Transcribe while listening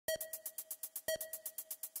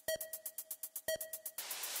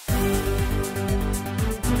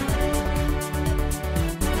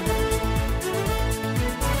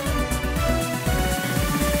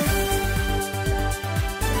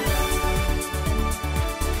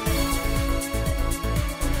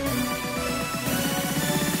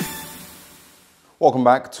Welcome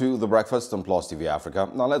back to The Breakfast on Plus TV Africa.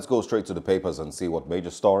 Now let's go straight to the papers and see what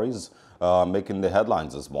major stories making the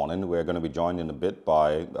headlines this morning. We're going to be joined in a bit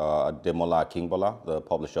by Ademola Akinbola, the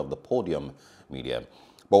publisher of the Podium Media.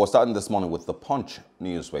 But we're starting this morning with the Punch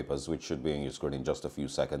newspapers, which should be on your screen in just a few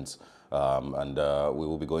seconds. We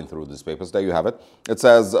will be going through these papers. There you have it. It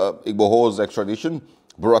says Igboho's extradition.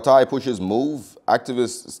 Buratai pushes move.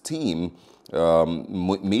 Activists team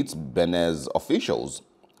meets Benin's officials.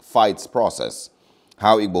 Fights process.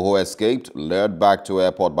 How Igboho escaped, lured back to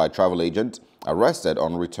airport by travel agent, arrested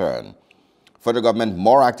on return. Federal government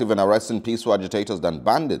more active in arresting peaceful agitators than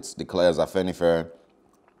bandits, declares Afenifere.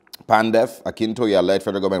 Pandef, Akintoye-led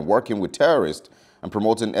federal government working with terrorists and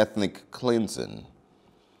promoting ethnic cleansing.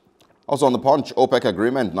 Also on the Punch, OPEC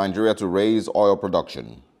agreement, Nigeria to raise oil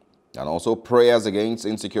production. And also prayers against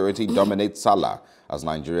insecurity dominate Salah as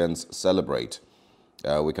Nigerians celebrate.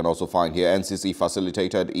 We can also find here NCC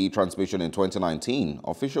facilitated e-transmission in 2019.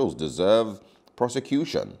 Officials deserve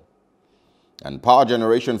prosecution. And power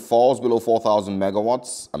generation falls below 4,000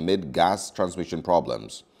 megawatts amid gas transmission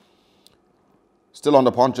problems. Still on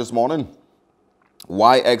the Punch this morning.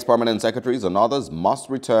 Why ex-permanent secretaries and others must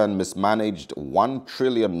return mismanaged 1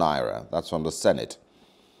 trillion naira. That's from the Senate.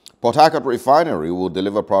 Port Harcourt refinery will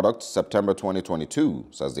deliver products September 2022,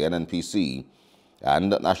 says the NNPC.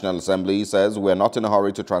 And the National Assembly says we're not in a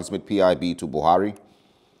hurry to transmit PIB to Buhari.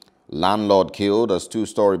 Landlord killed as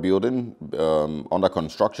 2-story building under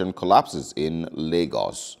construction collapses in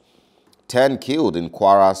Lagos. 10 killed in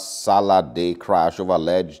Kwara Salah Day crash over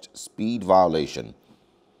alleged speed violation.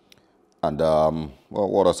 And well,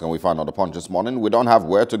 what else can we find on the Punch this morning? We don't have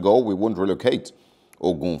where to go. We won't relocate.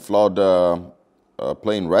 Ogun flood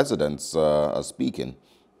plain residents speaking.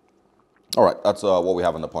 All right, that's what we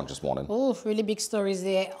have on the Punch this morning. Oh, really big stories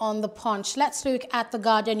there on the Punch. Let's look at the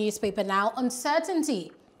Guardian newspaper now.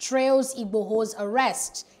 Uncertainty trails Igboho's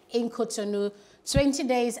arrest in Cotonou 20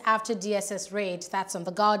 days after DSS raid. That's on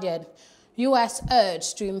the Guardian. U.S.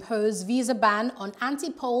 urged to impose visa ban on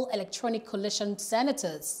anti-poll electronic coalition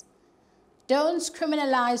senators. Don't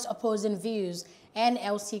criminalize opposing views.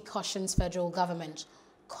 NLC cautions federal government.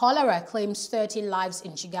 Cholera claims 30 lives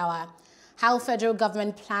in Jigawa. How federal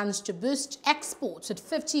government plans to boost exports with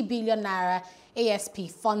 50 billion naira ASP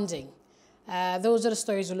funding. Those are the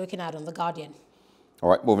stories we're looking at on The Guardian. All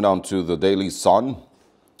right, moving on to the Daily Sun.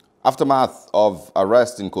 Aftermath of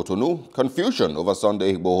arrest in Cotonou, confusion over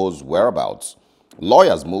Sunday Igboho's whereabouts.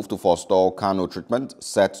 Lawyers move to forestall Kano treatment,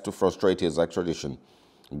 set to frustrate his extradition.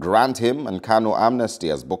 Grant him and Kano amnesty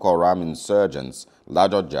as Boko Haram insurgents,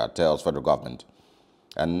 Ladoja tells federal government.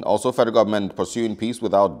 And also federal government pursuing peace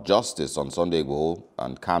without justice on Sunday Igboho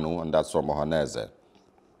and Kano, and that's from Ohaneze.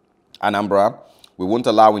 Anambra, we won't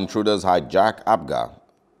allow intruders hijack Abga,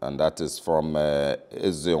 and that is from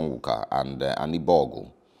Ezionwuka and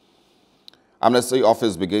Anibogu. Amnesty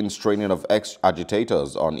Office begins training of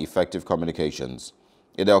ex-agitators on effective communications.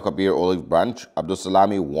 Idel Kabir Olive Branch,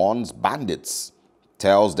 Abdulsalami warns bandits,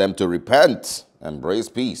 tells them to repent, embrace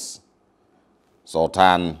peace.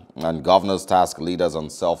 Sultan and governors task leaders on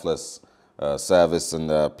selfless service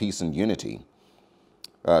and peace and unity.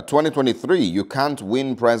 2023, you can't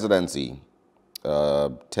win presidency,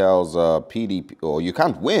 tells PDP, or you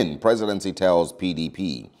can't win presidency, tells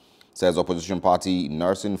PDP, says opposition party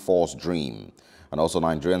nursing false dream. And also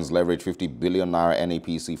Nigerians leverage 50 billion naira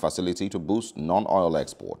NAPC facility to boost non-oil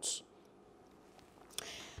exports.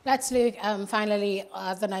 Let's look finally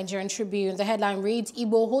at the Nigerian Tribune. The headline reads,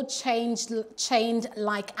 Igboho chained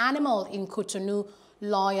like animal in Cotonou,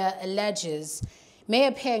 lawyer alleges. May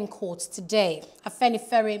appear in court today.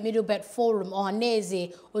 Afenifere Middlebelt Forum,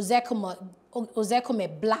 Ohaneze,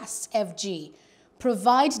 Ozekome blasts FG.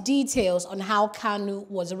 Provide details on how Kanu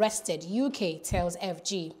was arrested. UK tells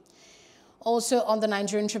FG. Also on the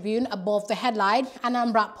Nigerian Tribune, above the headline,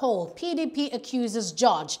 Anambra poll, PDP accuses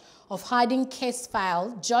judge of hiding case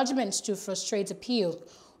file, judgment to frustrate appeal,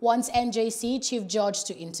 wants NJC chief judge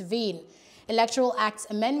to intervene. Electoral Act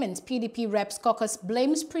amendment, PDP reps caucus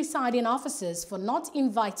blames presiding officers for not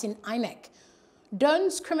inviting INEC.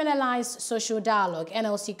 Don't criminalize social dialogue,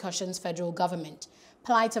 NLC cautions federal government.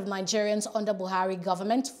 Plight of Nigerians under Buhari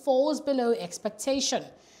government falls below expectation.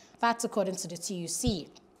 That's according to the TUC.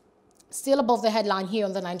 Still above the headline here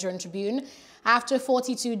on the Nigerian Tribune, after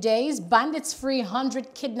 42 days, bandits free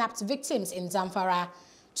 100 kidnapped victims in Zamfara.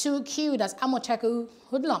 2 killed as Amoteku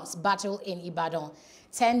hoodlums battle in Ibadan.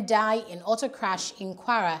 10 die in auto crash in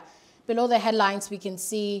Kwara. Below the headlines, we can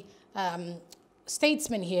see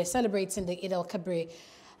statesmen here celebrating the Eid al-Kabir.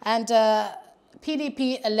 And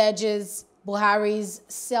PDP alleges Buhari's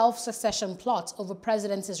self-succession plot over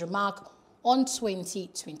president's remark on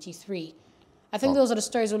 2023. I think those are the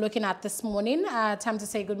stories we're looking at this morning. Time to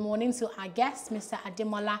say good morning to our guest, Mr.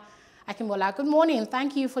 Ademola Akinbola. Good morning.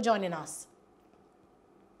 Thank you for joining us.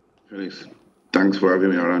 Felix, thanks for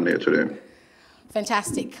having me around here today.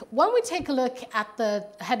 Fantastic. When we take a look at the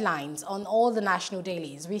headlines on all the national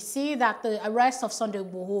dailies, we see that the arrest of Sunday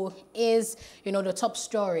Igboho is, the top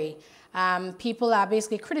story. People are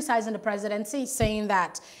basically criticizing the presidency, saying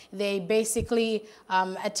that they basically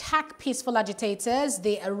attack peaceful agitators,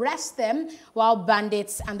 they arrest them while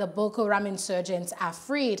bandits and the Boko Haram insurgents are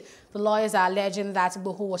freed. The lawyers are alleging that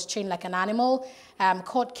Igboho was chained like an animal.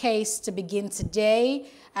 Court case to begin today.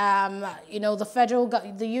 The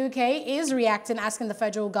UK is reacting, asking the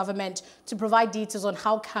federal government to provide details on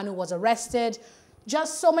how Kanu was arrested.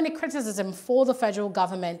 Just so many criticism for the federal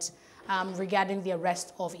government regarding the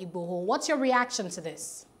arrest of Igboho. What's your reaction to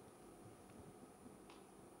this?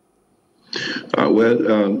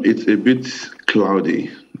 It's a bit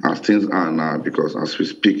cloudy as things are now, because as we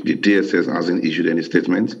speak, the DSS hasn't issued any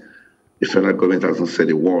statement. The federal government hasn't said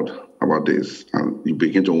a word about this. And you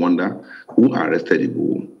begin to wonder who arrested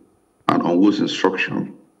Igboho and on whose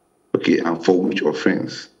instruction, okay, and for which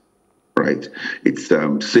offense, right? It's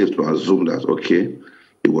safe to assume that, okay,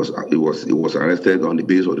 it was arrested on the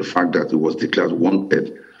basis of the fact that it was declared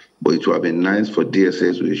wanted, but it would have been nice for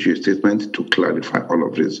DSS to issue a statement to clarify all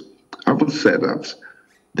of this. Having said that,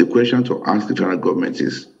 the question to ask the federal government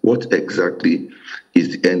is, what exactly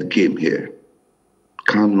is the end game here?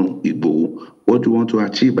 Kanu, Igboho, what do you want to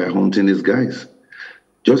achieve by hunting these guys?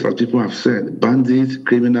 Just as people have said, bandits,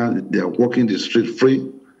 criminals, they are walking the street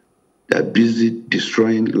free. They are busy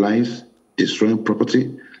destroying lives, destroying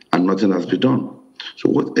property, and nothing has been done. So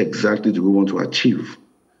what exactly do we want to achieve?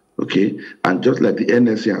 Okay, and just like the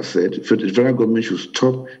NSA has said, the federal government should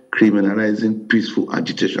stop criminalizing peaceful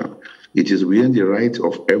agitation. It is within the right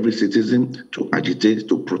of every citizen to agitate,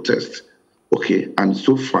 to protest. Okay, and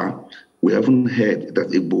so far, we haven't heard that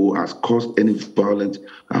Igboho has caused any violent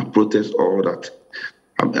protest or that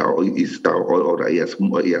he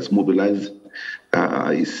has mobilized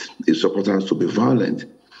his supporters to be violent.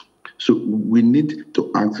 So we need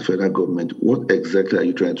to ask the federal government, what exactly are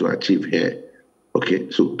you trying to achieve here? Okay,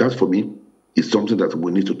 so that for me is something that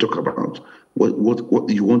we need to talk about. What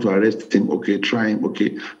you want to arrest him? Okay, try him.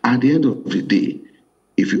 Okay, at the end of the day,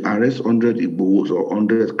 if you arrest 100 Igbohos or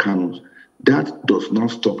 100 Kanus, that does not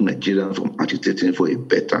stop Nigerians from agitating for a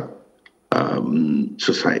better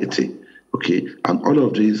society. Okay, and all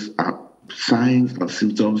of these are signs and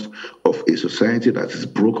symptoms of a society that is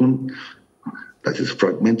broken, that is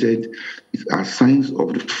fragmented. It are signs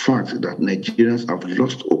of the fact that Nigerians have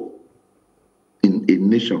lost hope in a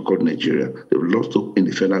nation called Nigeria. They've lost hope in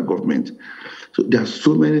the federal government. So there are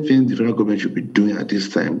so many things the federal government should be doing at this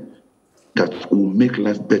time that will make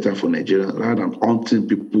life better for Nigeria, rather than haunting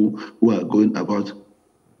people who are going about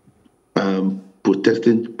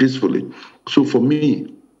protesting peacefully. So for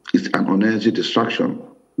me, it's an unnecessary distraction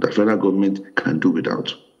that federal government can do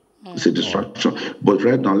without. It's a distraction. But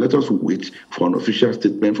right now, let us wait for an official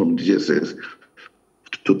statement from DSS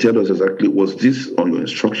to tell us exactly, was this on your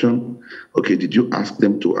instruction? Okay, did you ask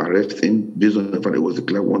them to arrest him based on the fact it was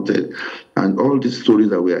declared wanted? And all these stories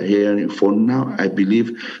that we are hearing, for now, I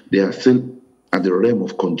believe they are still at the realm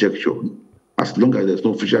of conjecture. As long as there's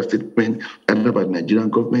no official statement, either by the Nigerian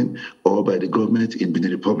government or by the government in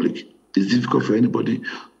Benin Republic, it's difficult for anybody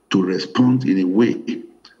to respond in a way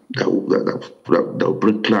that will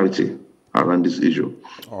bring clarity around this issue.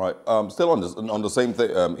 All right. Still on the same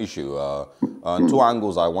issue, two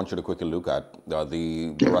angles I want you to quickly look at.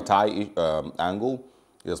 The Buratai angle.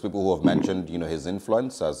 There's people who have mentioned, his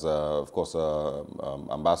influence as, of course,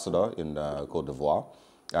 ambassador in Côte d'Ivoire,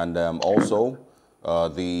 and also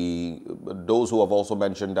those who have also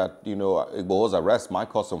mentioned that Igboho's arrest might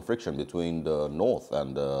cause some friction between the north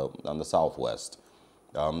and the southwest.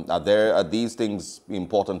 Are these things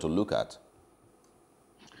important to look at?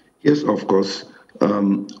 Yes, of course.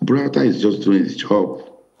 Buratai is just doing his job.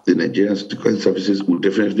 The Nigerian security services will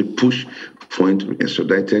definitely push for him to be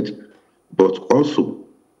extradited. But also,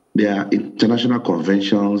 there are international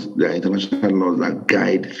conventions, there are international laws that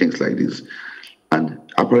guide things like this. And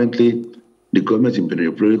apparently, the government in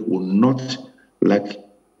Benin Republic will not like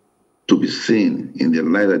to be seen in the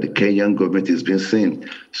light that the Kenyan government is being seen.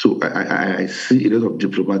 So I see a lot of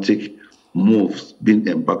diplomatic moves being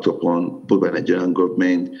embarked upon both by the Nigerian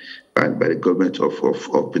government and by the government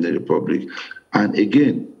of Benin Republic. And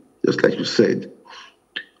again, just like you said,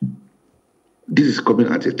 this is coming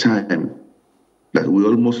at a time that we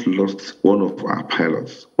almost lost one of our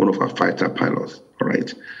pilots, one of our fighter pilots, all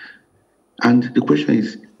right? And the question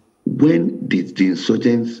is, when did the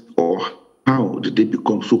insurgents, or how did they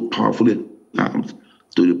become so powerfully armed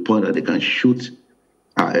to the point that they can shoot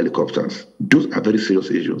our helicopters. Those are very serious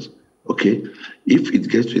issues, okay? If it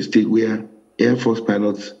gets to a state where Air Force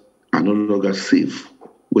pilots are no longer safe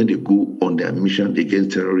when they go on their mission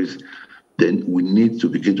against terrorists, then we need to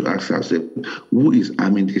begin to ask ourselves, who is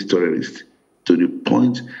arming these terrorists to the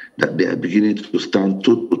point that they are beginning to stand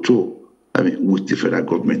toe-to-toe, with the federal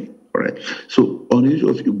government, all right? So on the issue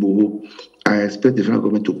of Igboho, I expect the federal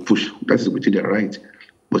government to push. That is within their right.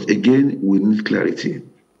 But again, we need clarity,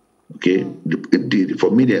 okay?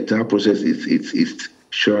 For me, the entire process is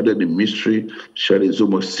shrouded in mystery, shrouded in so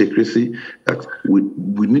much secrecy that we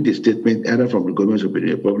need a statement either from the government of the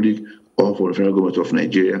Republic or from the federal government of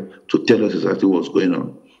Nigeria to tell us exactly what's going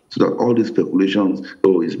on. So that all these speculations,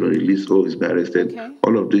 he's been released, he's been arrested,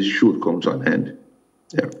 all of this should come to an end.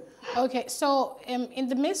 Yeah. Okay, so in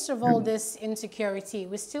the midst of all this insecurity,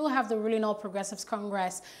 we still have the ruling All Progressives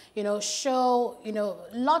Congress, show,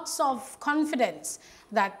 lots of confidence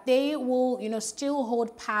that they will, still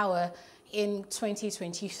hold power in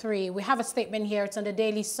 2023. We have a statement here. It's on the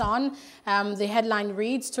Daily Sun. The headline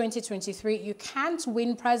reads, 2023, you can't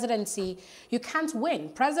win presidency. You can't win.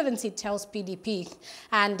 Presidency tells PDP.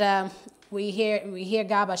 And we hear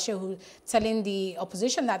Garba Shehu telling the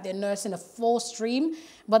opposition that they're nursing a false dream.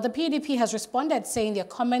 But the PDP has responded saying their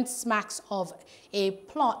comment smacks of a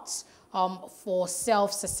plot for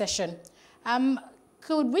self-secession.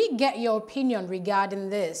 Could we get your opinion regarding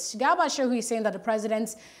this? Garba Shehu is saying that the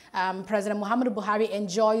President Muhammadu Buhari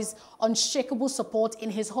enjoys unshakable support in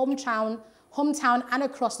his hometown and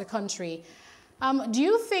across the country. Do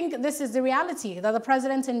you think this is the reality, that the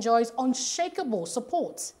President enjoys unshakable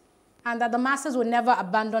support and that the masses will never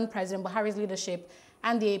abandon President Buhari's leadership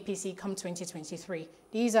and the APC come 2023?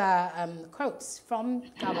 These are quotes from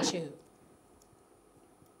Garba Shehu.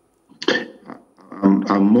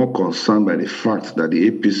 I'm more concerned by the fact that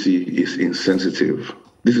the APC is insensitive.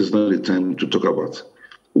 This is not the time to talk about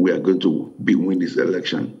we are going to win this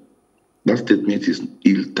election. That statement is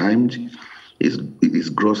ill-timed, is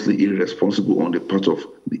grossly irresponsible on the part of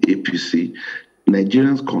the APC.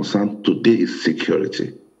 Nigerians' concern today is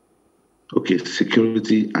security. Okay,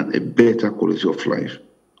 security and a better quality of life.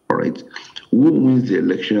 All right. Who wins the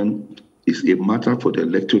election is a matter for the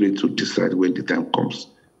electorate to decide when the time comes.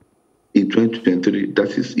 In 2023,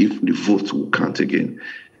 that is if the votes will count again.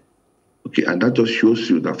 Okay, and that just shows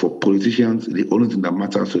you that for politicians, the only thing that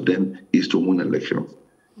matters to them is to win elections.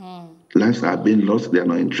 Lives are being lost, they are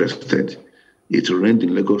not interested. It rained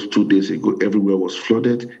in Lagos 2 days ago, everywhere was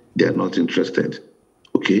flooded, they are not interested.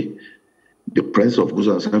 Okay, the price of goods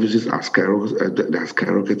and services are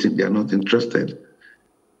skyrocketing, they are not interested.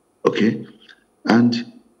 Okay,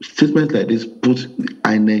 and statements like this put the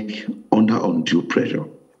INEC under undue pressure.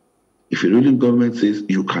 If a ruling government says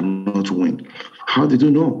you cannot win, how did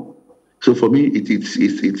you know? So for me, it's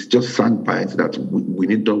just soundbites that we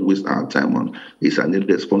need not waste our time on. It's an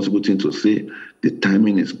irresponsible thing to say. The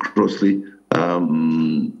timing is grossly,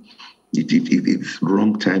 it's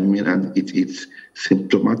wrong timing, and it's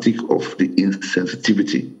symptomatic of the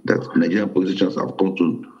insensitivity that Nigerian politicians have come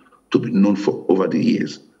to be known for over the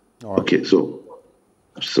years. Right. Okay, so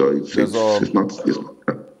it's not.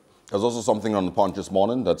 There's also something on the Punch this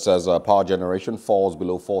morning that says power generation falls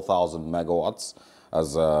below 4,000 megawatts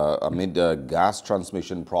as amid gas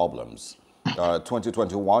transmission problems.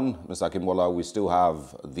 2021, Mr. Akinbola, we still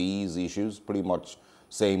have these issues, pretty much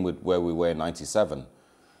same with where we were in 97.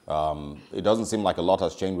 It doesn't seem like a lot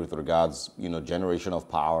has changed with regards, generation of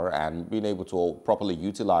power and being able to properly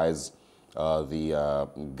utilize the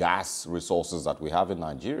gas resources that we have in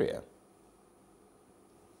Nigeria.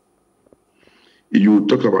 You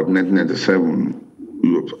talk about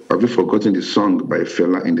 1997. Have you forgotten the song by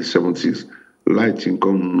Fela in the 70s? Light in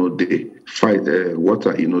come no day, fight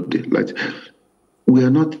water in no day. Light. We are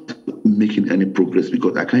not making any progress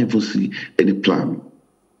because I can't even see any plan.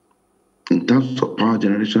 In terms of power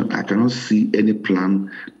generation, I cannot see any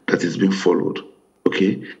plan that is being followed.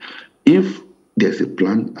 Okay, if there's a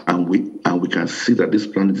plan and we can see that this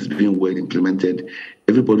plan is being well implemented,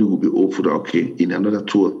 everybody will be hopeful that, okay, in another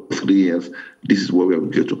 2 or 3 years, this is where we will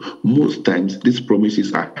get to. Most times, these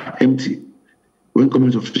promises are empty. When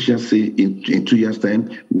government officials say in 2 years' time,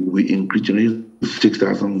 we increase generation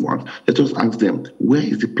 6,000 watts, let us ask them, where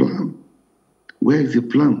is the plan? Where is the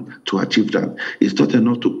plan to achieve that? It's not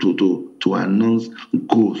enough to announce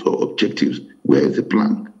goals or objectives. Where is the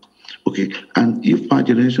plan? Okay, and if power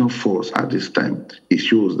generation falls at this time, it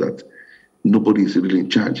shows that nobody is really in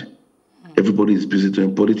charge. Everybody is busy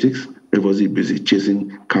doing politics. Everybody is busy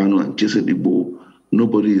chasing Kano and chasing Igboho.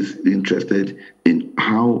 Nobody is interested in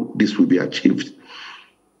how this will be achieved.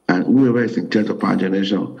 And whoever is in charge of our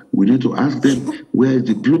generation, we need to ask them, where is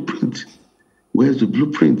the blueprint? Where is the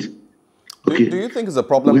blueprint? Okay. Do you think it's a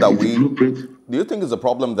problem that do you think it's a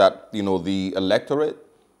problem that, you know, the electorate,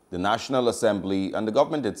 the National Assembly, and the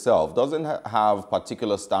government itself doesn't have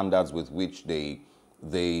particular standards with which they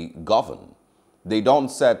govern? They don't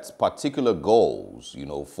set particular goals, you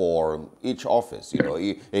know, for each office. You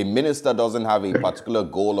know, a minister doesn't have a particular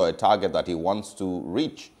goal or a target that he wants to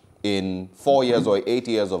reach in 4 years or 8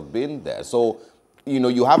 years of being there. So, you know,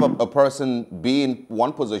 you have a person be in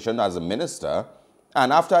one position as a minister,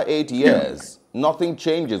 and after 8 years, nothing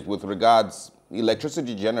changes with regards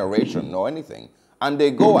electricity generation or anything. And they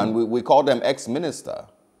go and we call them ex-minister.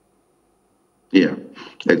 Yeah,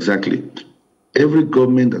 exactly. Every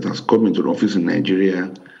government that has come into office in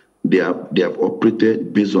Nigeria, they have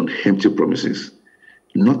operated based on empty promises.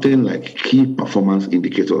 Nothing like key performance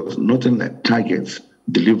indicators, nothing like targets,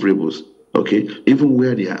 deliverables. Okay, even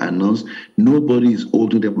where they are announced, nobody is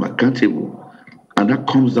holding them accountable. And that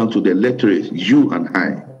comes down to the electorate, you and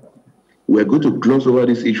I. We're going to gloss over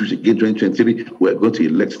these issues again 2023. We're going to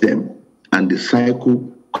elect them. And the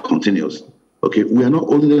cycle continues. Okay, we are not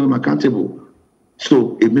holding them accountable.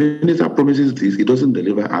 So a minister promises this, it doesn't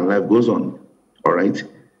deliver, and life goes on. All right?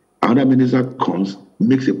 Another minister comes,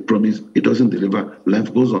 makes a promise, it doesn't deliver,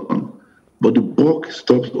 life goes on. But the buck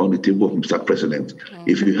stops on the table of Mr. President.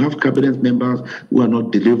 If you have cabinet members who are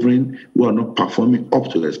not delivering, who are not performing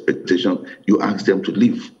up to the expectation, you ask them to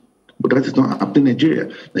leave. But that is not happening in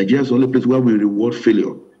Nigeria. Nigeria is the only place where we reward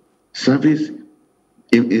failure. Service,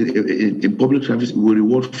 in public service, we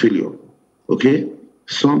reward failure. Okay?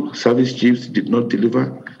 Some service chiefs did not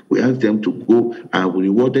deliver. We asked them to go and we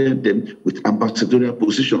rewarded them with ambassadorial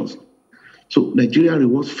positions. So Nigeria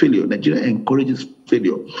rewards failure. Nigeria encourages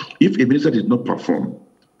failure. If a minister did not perform,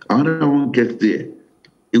 another one gets there,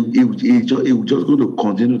 it will just going to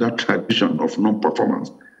continue that tradition of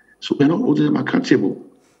non-performance. So we're not holding them accountable.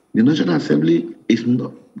 The National Assembly is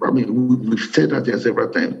not, I mean, we've said that here several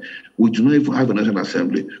times. We do not even have a National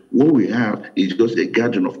Assembly. What we have is just a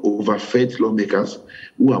gathering of overfed lawmakers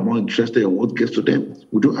who are more interested in what gets to them.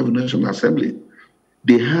 We don't have a National Assembly.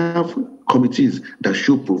 They have committees that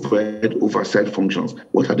should provide oversight functions.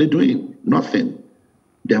 What are they doing? Nothing.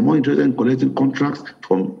 They are more interested in collecting contracts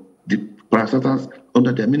from the parastatals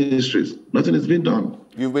under their ministries. Nothing is being done.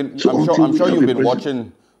 I'm sure you've been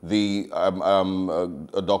watching the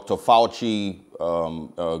Dr. Fauci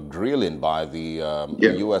grilling by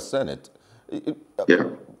the U.S. Senate.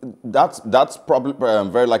 That's probably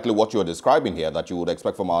very likely what you're describing here, that you would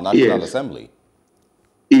expect from our National Assembly.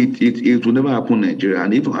 It will never happen in Nigeria,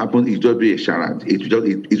 and if it happens, it will just be a charade. It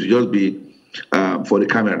will just be for the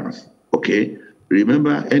cameras. Okay,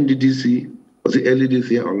 remember NDDC, was it early this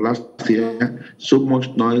year or last year? So much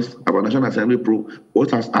noise about National Assembly probe.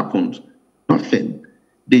 What has happened? Nothing.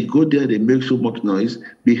 They go there, they make so much noise.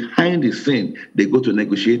 Behind the scene, they go to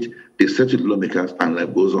negotiate, they settle the lawmakers, and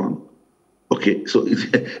life goes on. Okay, so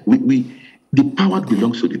the power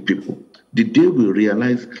belongs to the people. The day we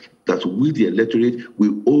realize that we, the electorate, we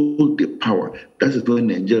hold the power, that is when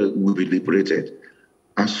Nigeria will be liberated.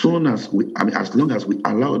 As long as we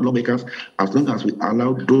allow lawmakers, as long as we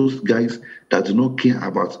allow those guys that do not care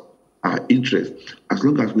about our interests, as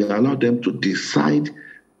long as we allow them to decide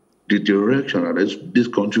the direction that this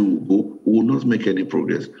country will go, we will not make any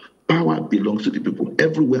progress. Power belongs to the people.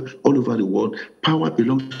 Everywhere, all over the world, power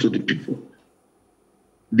belongs to the people.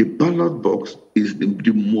 The ballot box is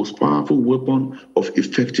the most powerful weapon of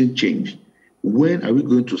effecting change. When are we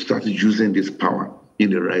going to start using this power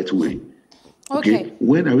in the right way? Okay.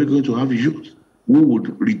 When are we going to have youth who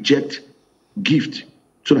would reject gift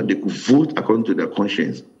so that they could vote according to their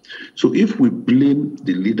conscience? So if we blame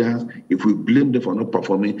the leaders, if we blame them for not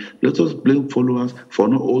performing, let us blame followers for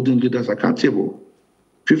not holding leaders accountable.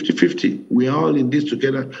 50-50. We are all in this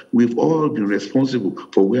together. We've all been responsible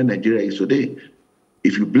for where Nigeria is today.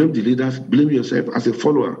 If you blame the leaders, blame yourself as a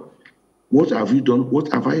follower. What have you done?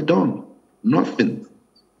 What have I done? Nothing.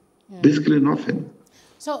 Basically nothing.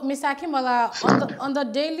 So, Mr. Akinbola, on the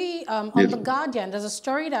Daily, on The Guardian, there's a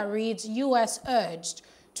story that reads, U.S. urged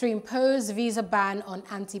to impose visa ban on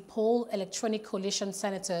anti-poll electronic coalition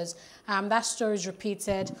senators. That story is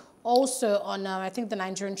repeated also on, I think, the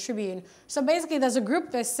Nigerian Tribune. So basically, there's a group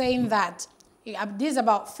that's saying that these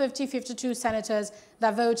about 52 senators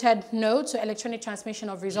that voted no to electronic transmission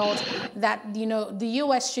of results, that, the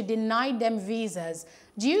U.S. should deny them visas.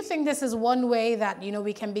 Do you think this is one way that,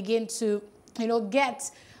 we can begin to,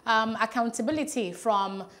 get accountability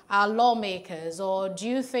from our lawmakers, or do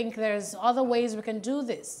you think there's other ways we can do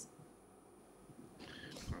this?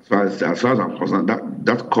 as far as I'm concerned,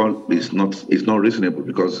 that call is not reasonable,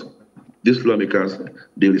 because these lawmakers,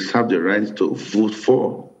 they reserve the right to vote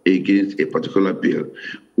for against a particular bill.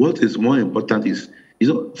 What is more important is,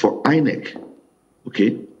 for INEC,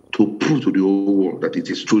 okay, to prove to the whole world that it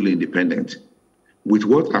is truly independent. With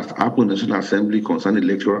what has happened in the National Assembly concerning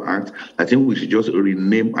the Electoral Act, I think we should just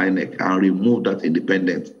rename INEC and remove that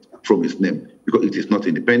independence from its name, because it is not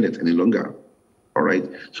independent any longer. All right.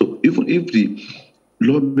 So even if the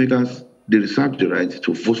lawmakers, they reserve the right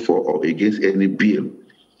to vote for or against any bill,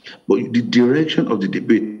 but the direction of the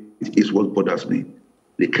debate is what bothers me.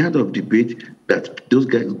 The kind of debate that those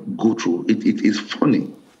guys go through, it is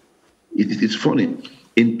funny. It is funny.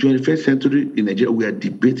 In 21st century in Nigeria, we are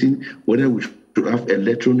debating whether we should have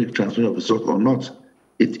electronic transmission of results or not.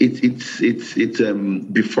 It's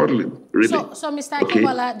befuddling, really. So Mr.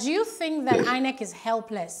 Akinbola, do you think that INEC is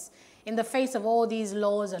helpless in the face of all these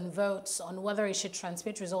laws and votes on whether it should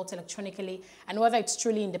transmit results electronically and whether it's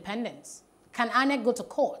truly independent? Can INEC go to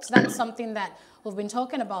court? That's something that we've been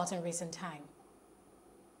talking about in recent time.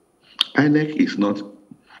 INEC is not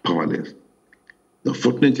powerless. The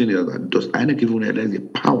fortunate thing is that does INEC even realize the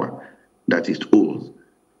power that it owes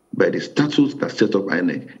by the statutes that set up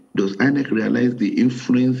INEC? Does INEC realize the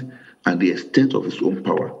influence and the extent of its own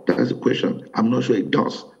power? That's the question. I'm not sure it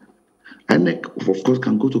does. INEC, of course,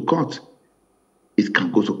 can go to court. It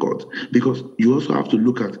can go to court, because you also have to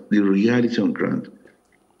look at the reality on ground.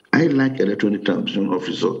 I like electronic transmission of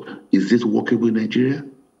results. Is this workable in Nigeria?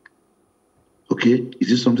 Okay, is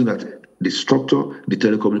this something that the structure, the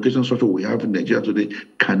telecommunication structure we have in Nigeria today,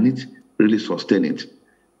 can it really sustain it?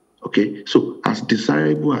 Okay, so as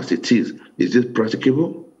desirable as it is it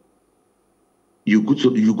practicable? You go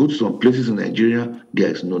to some places in Nigeria,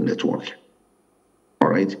 there is no network. All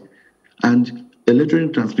right, and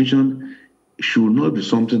electronic transmission should not be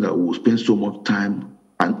something that we will spend so much time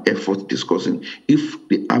and effort discussing if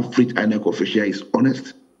the average INEC official is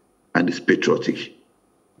honest and is patriotic.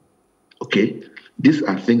 Okay, these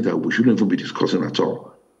are things that we shouldn't even be discussing at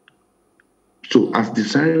all. So as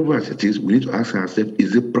desirable as it is, we need to ask ourselves,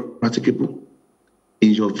 is it practicable?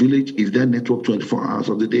 In your village, is there network 24 hours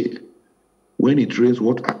of the day? When it rains,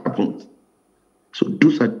 what happens? So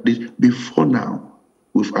those are these. Before now,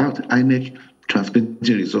 we've had INEC transmitting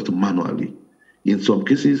results manually. In some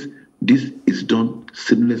cases, this is done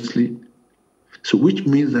seamlessly. So which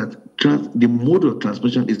means that the mode of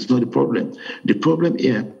transmission is not the problem. The problem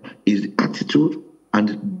here is the attitude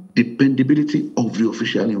and dependability of the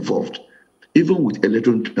official involved. Even with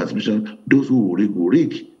electronic transmission, those who will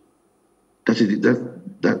rig. That's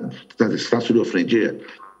the strategy of Nigeria.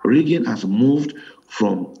 Rigging has moved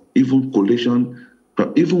from even collation,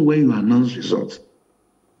 even when you announce results.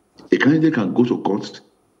 A candidate can go to court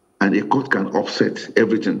and a court can offset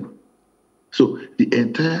everything. So the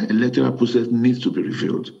entire electoral process needs to be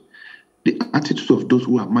reviewed. The attitude of those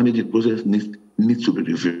who are managing the process needs to be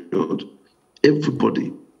reviewed.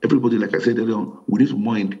 Everybody, like I said earlier on, we need to be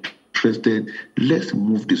more interested. Let's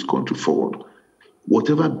move this country forward.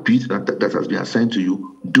 Whatever bit that has been assigned to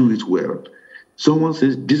you, do it well. Someone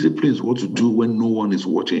says discipline is what to do when no one is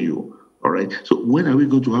watching you. All right. So when are we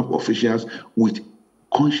going to have officials with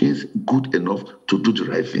conscience good enough to do the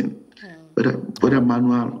right thing? Whether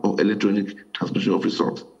manual or electronic transmission of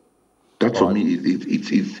results. That for me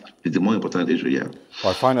is the more important issue, yeah.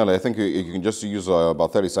 Well, finally, I think you can just use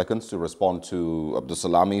about 30 seconds to respond to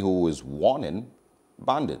Abdulsalami, who is warning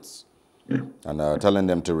bandits and telling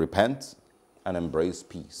them to repent and embrace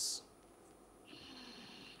peace.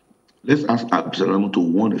 Let's ask Abdulsalami to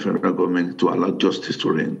warn the federal government to allow justice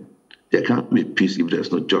to reign. There can't be peace if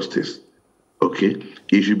there's no justice. Okay?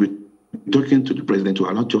 He should be talking to the president to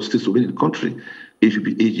allow justice to reign in the country. He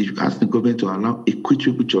should ask the government to allow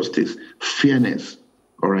equitable justice, fairness.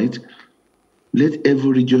 All right? Let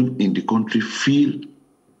every region in the country feel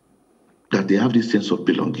that they have this sense of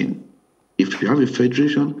belonging. If you have a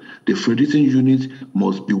federation, the federating unit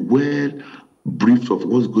must be well briefed of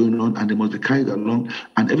what's going on, and they must be carried along,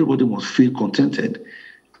 and everybody must feel contented.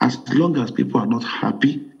 As long as people are not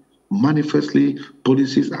happy, manifestly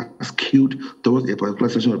policies are skewed towards a particular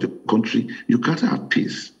section of the country, you can't have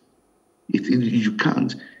peace. You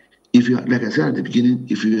can't. If you, like I said at the beginning,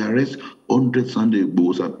 if you arrest 100 Sunday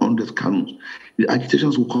Igbohos and 100 Kanus, the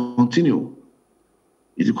agitations will continue.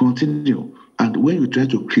 It will continue. And when you try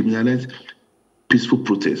to criminalize peaceful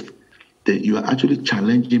protest, then you are actually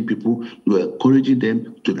challenging people, you are encouraging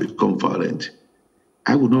them to become violent.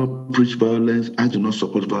 I would not preach violence, I do not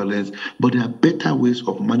support violence, but there are better ways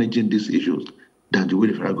of managing these issues than the way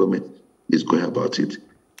the federal government is going about it.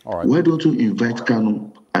 All right. Why don't you invite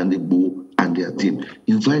Kanu and Igboho and their team?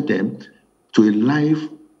 Invite them to a live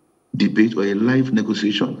debate or a live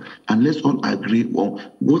negotiation, and let's all agree on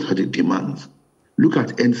what are the demands. Look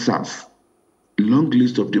at NSAS, long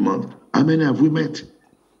list of demands. How many have we met?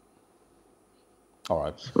 All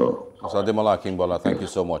right. So Ademola Akinbola, thank you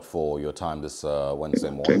so much for your time this Wednesday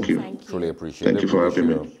morning. Thank you. Thank you. Truly appreciate it. Thank you for having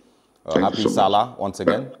me. Happy Salah once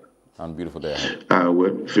again, and beautiful day ahead.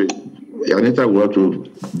 Well, Aneta will have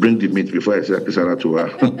to bring the meat before I say Salah to her.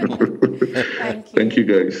 Thank you. Thank you,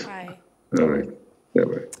 guys. Bye. All right.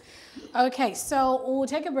 Bye-bye. Okay, so we'll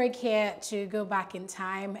take a break here to go back in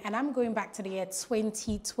time, and I'm going back to the year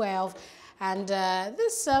 2012. And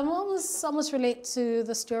this almost relate to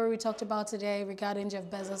the story we talked about today regarding Jeff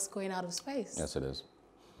Bezos going out of space. Yes, it is.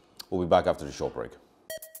 We'll be back after the short break.